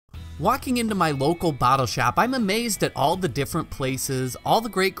Walking into my local bottle shop, I'm amazed at all the different places all the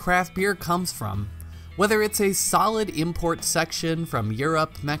great craft beer comes from. Whether it's a solid import section from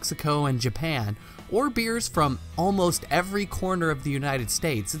Europe, Mexico, and Japan, or beers from almost every corner of the United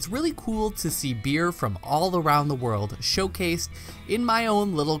States, it's really cool to see beer from all around the world showcased in my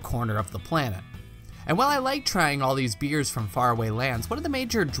own little corner of the planet. And while I like trying all these beers from faraway lands, one of the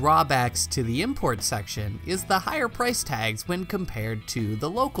major drawbacks to the import section is the higher price tags when compared to the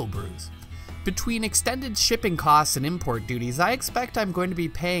local brews. Between extended shipping costs and import duties, I expect I'm going to be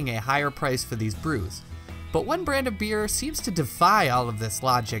paying a higher price for these brews. But one brand of beer seems to defy all of this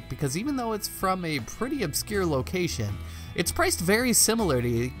logic because even though it's from a pretty obscure location, it's priced very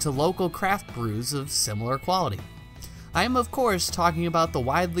similarly to local craft brews of similar quality. I am of course talking about the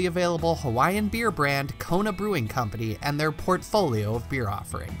widely available Hawaiian beer brand Kona Brewing Company and their portfolio of beer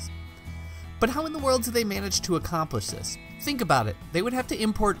offerings. But how in the world do they manage to accomplish this? Think about it, they would have to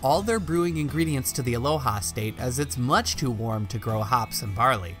import all their brewing ingredients to the Aloha State as it's much too warm to grow hops and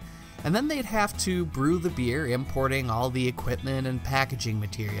barley. And then they'd have to brew the beer, importing all the equipment and packaging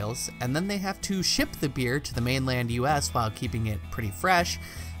materials, and then they have to ship the beer to the mainland US while keeping it pretty fresh,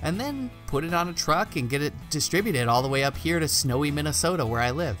 and then put it on a truck and get it distributed all the way up here to snowy Minnesota where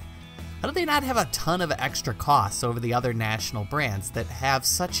I live. How do they not have a ton of extra costs over the other national brands that have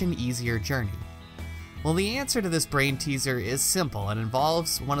such an easier journey? Well, the answer to this brain teaser is simple and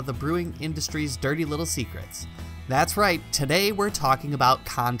involves one of the brewing industry's dirty little secrets. That's right, today we're talking about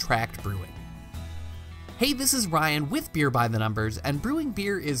contract brewing. Hey, this is Ryan with Beer by the Numbers, and brewing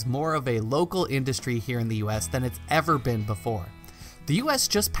beer is more of a local industry here in the US than it's ever been before. The US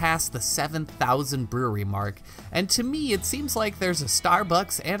just passed the 7,000 brewery mark, and to me it seems like there's a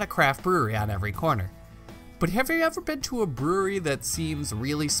Starbucks and a craft brewery on every corner. But have you ever been to a brewery that seems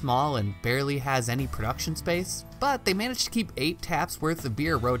really small and barely has any production space, but they manage to keep 8 taps worth of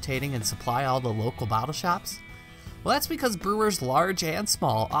beer rotating and supply all the local bottle shops? Well, that's because brewers large and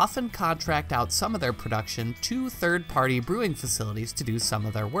small often contract out some of their production to third-party brewing facilities to do some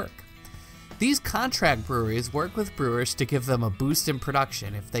of their work. These contract breweries work with brewers to give them a boost in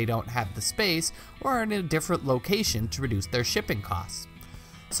production if they don't have the space or are in a different location to reduce their shipping costs.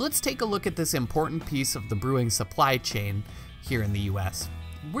 So let's take a look at this important piece of the brewing supply chain here in the US.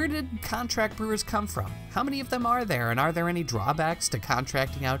 Where did contract brewers come from? How many of them are there, and are there any drawbacks to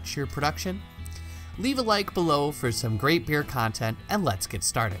contracting out your production? Leave a like below for some great beer content, and let's get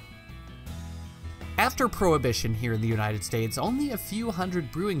started. After Prohibition here in the United States, only a few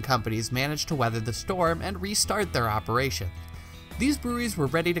hundred brewing companies managed to weather the storm and restart their operations. These breweries were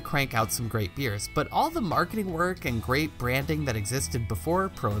ready to crank out some great beers, but all the marketing work and great branding that existed before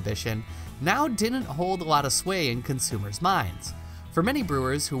Prohibition now didn't hold a lot of sway in consumers' minds. For many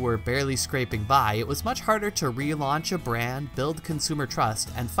brewers who were barely scraping by, it was much harder to relaunch a brand, build consumer trust,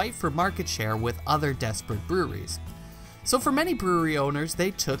 and fight for market share with other desperate breweries. So for many brewery owners,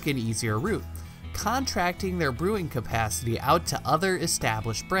 they took an easier route, contracting their brewing capacity out to other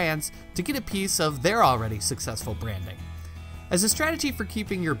established brands to get a piece of their already successful branding. As a strategy for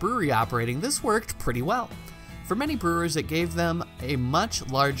keeping your brewery operating, this worked pretty well. For many brewers, it gave them a much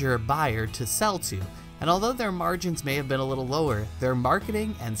larger buyer to sell to, and although their margins may have been a little lower, their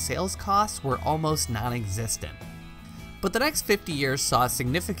marketing and sales costs were almost non-existent. But the next 50 years saw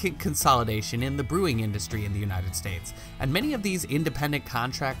significant consolidation in the brewing industry in the United States, and many of these independent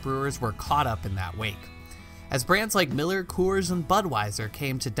contract brewers were caught up in that wake. As brands like Miller, Coors, and Budweiser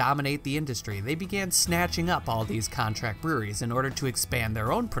came to dominate the industry, they began snatching up all these contract breweries in order to expand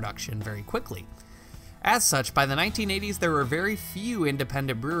their own production very quickly. As such, by the 1980s, there were very few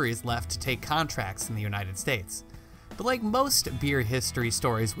independent breweries left to take contracts in the United States. But like most beer history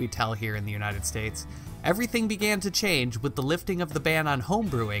stories we tell here in the United States, everything began to change with the lifting of the ban on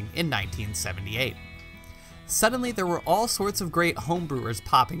homebrewing in 1978. Suddenly, there were all sorts of great homebrewers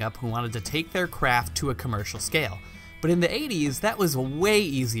popping up who wanted to take their craft to a commercial scale. But in the 80s, that was way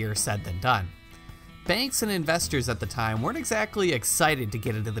easier said than done. Banks and investors at the time weren't exactly excited to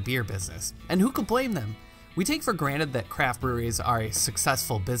get into the beer business, and who could blame them? We take for granted that craft breweries are a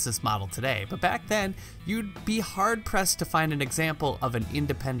successful business model today, but back then, you'd be hard-pressed to find an example of an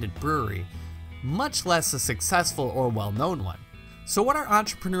independent brewery, much less a successful or well-known one. So what are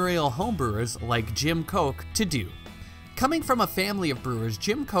entrepreneurial homebrewers like Jim Koch to do? Coming from a family of brewers,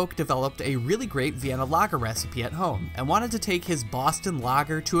 Jim Koch developed a really great Vienna lager recipe at home and wanted to take his Boston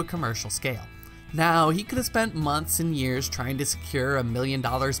lager to a commercial scale. Now, he could have spent months and years trying to secure $1 million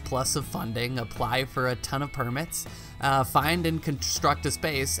plus of funding, apply for a ton of permits, find and construct a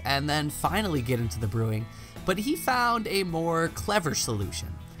space, and then finally get into the brewing, but he found a more clever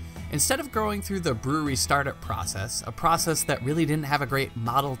solution. Instead of going through the brewery startup process, a process that really didn't have a great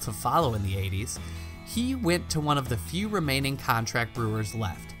model to follow in the 80s, he went to one of the few remaining contract brewers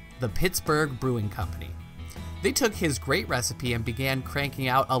left, the Pittsburgh Brewing Company. They took his great recipe and began cranking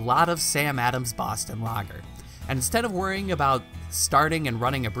out a lot of Sam Adams Boston Lager. And instead of worrying about starting and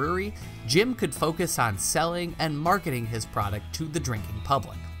running a brewery, Jim could focus on selling and marketing his product to the drinking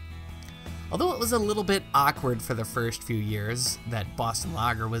public. Although it was a little bit awkward for the first few years that Boston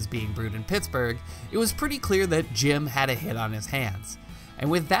Lager was being brewed in Pittsburgh, it was pretty clear that Jim had a hit on his hands.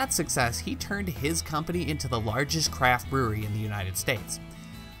 And with that success, he turned his company into the largest craft brewery in the United States.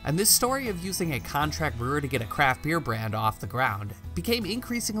 And this story of using a contract brewer to get a craft beer brand off the ground became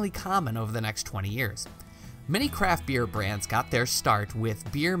increasingly common over the next 20 years. Many craft beer brands got their start with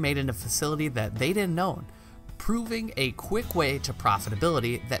beer made in a facility that they didn't own, proving a quick way to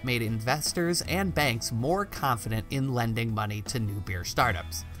profitability that made investors and banks more confident in lending money to new beer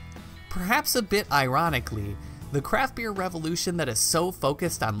startups. Perhaps a bit ironically, the craft beer revolution that is so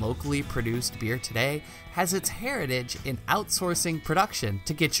focused on locally produced beer today has its heritage in outsourcing production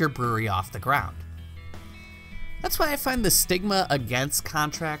to get your brewery off the ground. That's why I find the stigma against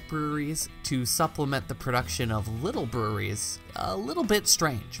contract breweries to supplement the production of little breweries a little bit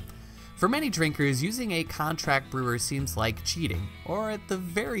strange. For many drinkers, using a contract brewer seems like cheating, or at the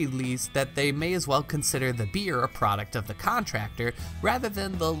very least that they may as well consider the beer a product of the contractor rather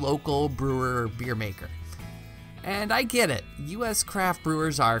than the local brewer or beer maker. And I get it, US craft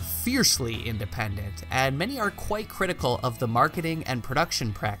brewers are fiercely independent, and many are quite critical of the marketing and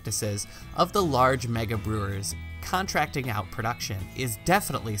production practices of the large mega brewers. Contracting out production is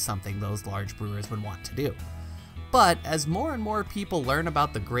definitely something those large brewers would want to do. But as more and more people learn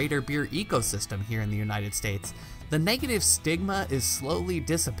about the greater beer ecosystem here in the United States, the negative stigma is slowly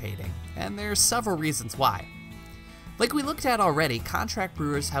dissipating, and there are several reasons why. Like we looked at already, contract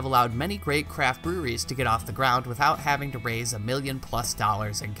brewers have allowed many great craft breweries to get off the ground without having to raise $1 million+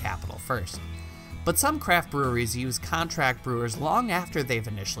 in capital first. But some craft breweries use contract brewers long after they've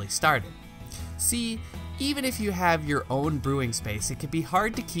initially started. See, even if you have your own brewing space, it can be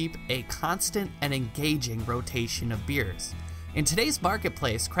hard to keep a constant and engaging rotation of beers. In today's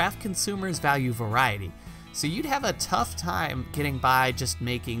marketplace, craft consumers value variety, so you'd have a tough time getting by just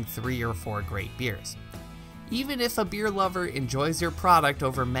making 3 or 4 great beers. Even if a beer lover enjoys your product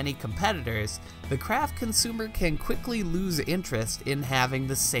over many competitors, the craft consumer can quickly lose interest in having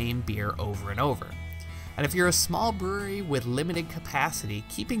the same beer over and over. And if you're a small brewery with limited capacity,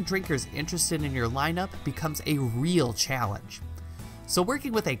 keeping drinkers interested in your lineup becomes a real challenge. So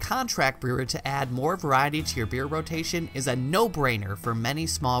working with a contract brewer to add more variety to your beer rotation is a no-brainer for many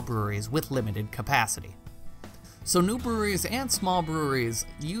small breweries with limited capacity. So new breweries and small breweries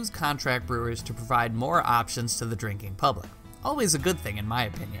use contract brewers to provide more options to the drinking public. Always a good thing in my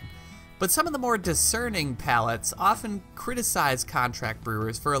opinion. But some of the more discerning palates often criticize contract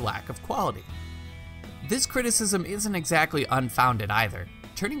brewers for a lack of quality. This criticism isn't exactly unfounded either.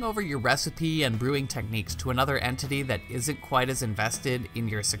 Turning over your recipe and brewing techniques to another entity that isn't quite as invested in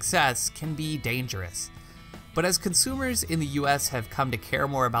your success can be dangerous. But as consumers in the US have come to care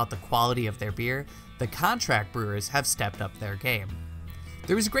more about the quality of their beer, the contract brewers have stepped up their game.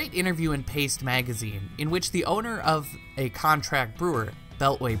 There was a great interview in Paste magazine in which the owner of a contract brewer,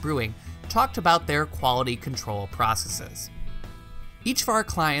 Beltway Brewing, talked about their quality control processes. Each of our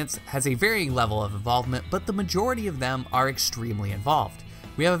clients has a varying level of involvement, but the majority of them are extremely involved.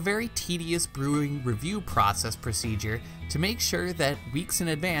 We have a very tedious brewing review process procedure to make sure that weeks in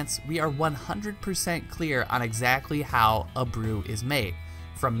advance we are 100% clear on exactly how a brew is made.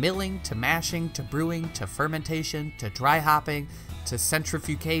 From milling to mashing to brewing to fermentation to dry hopping to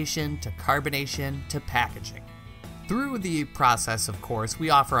centrifugation to carbonation to packaging. Through the process, of course, we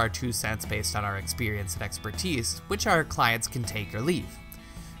offer our 2 cents based on our experience and expertise, which our clients can take or leave.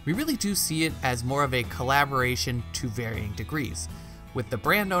 We really do see it as more of a collaboration to varying degrees, with the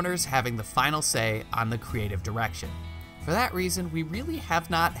brand owners having the final say on the creative direction. For that reason, we really have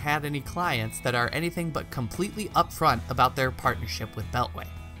not had any clients that are anything but completely upfront about their partnership with Beltway.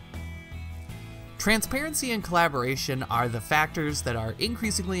 Transparency and collaboration are the factors that are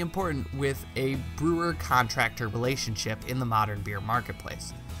increasingly important with a brewer-contractor relationship in the modern beer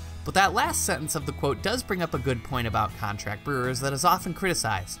marketplace. But that last sentence of the quote does bring up a good point about contract brewers that is often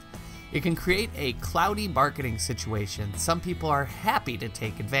criticized. It can create a cloudy marketing situation some people are happy to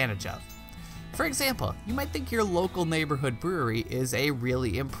take advantage of. For example, you might think your local neighborhood brewery is a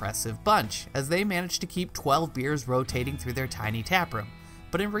really impressive bunch, as they manage to keep 12 beers rotating through their tiny taproom.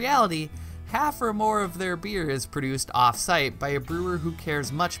 But in reality, half or more of their beer is produced off-site by a brewer who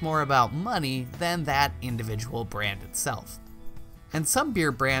cares much more about money than that individual brand itself. And some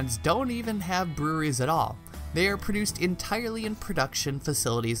beer brands don't even have breweries at all. They are produced entirely in production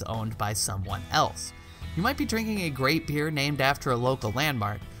facilities owned by someone else. You might be drinking a great beer named after a local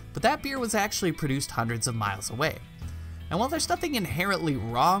landmark, but that beer was actually produced hundreds of miles away. And while there's nothing inherently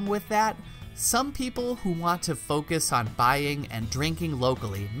wrong with that, some people who want to focus on buying and drinking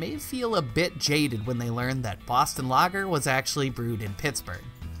locally may feel a bit jaded when they learn that Boston Lager was actually brewed in Pittsburgh.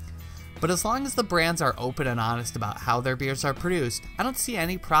 But as long as the brands are open and honest about how their beers are produced, I don't see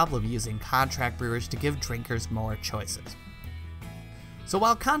any problem using contract brewers to give drinkers more choices. So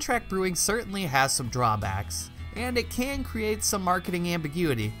while contract brewing certainly has some drawbacks, and it can create some marketing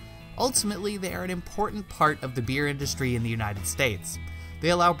ambiguity, ultimately they are an important part of the beer industry in the United States. They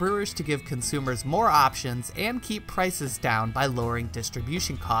allow brewers to give consumers more options and keep prices down by lowering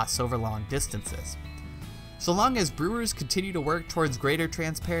distribution costs over long distances. So long as brewers continue to work towards greater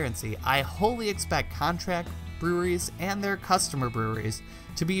transparency, I wholly expect contract breweries and their customer breweries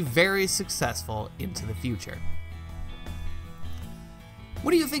to be very successful into the future. What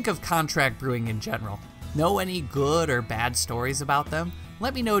do you think of contract brewing in general? Know any good or bad stories about them?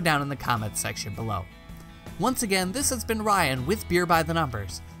 Let me know down in the comments section below. Once again, this has been Ryan with Beer by the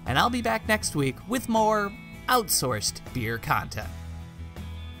Numbers, and I'll be back next week with more outsourced beer content.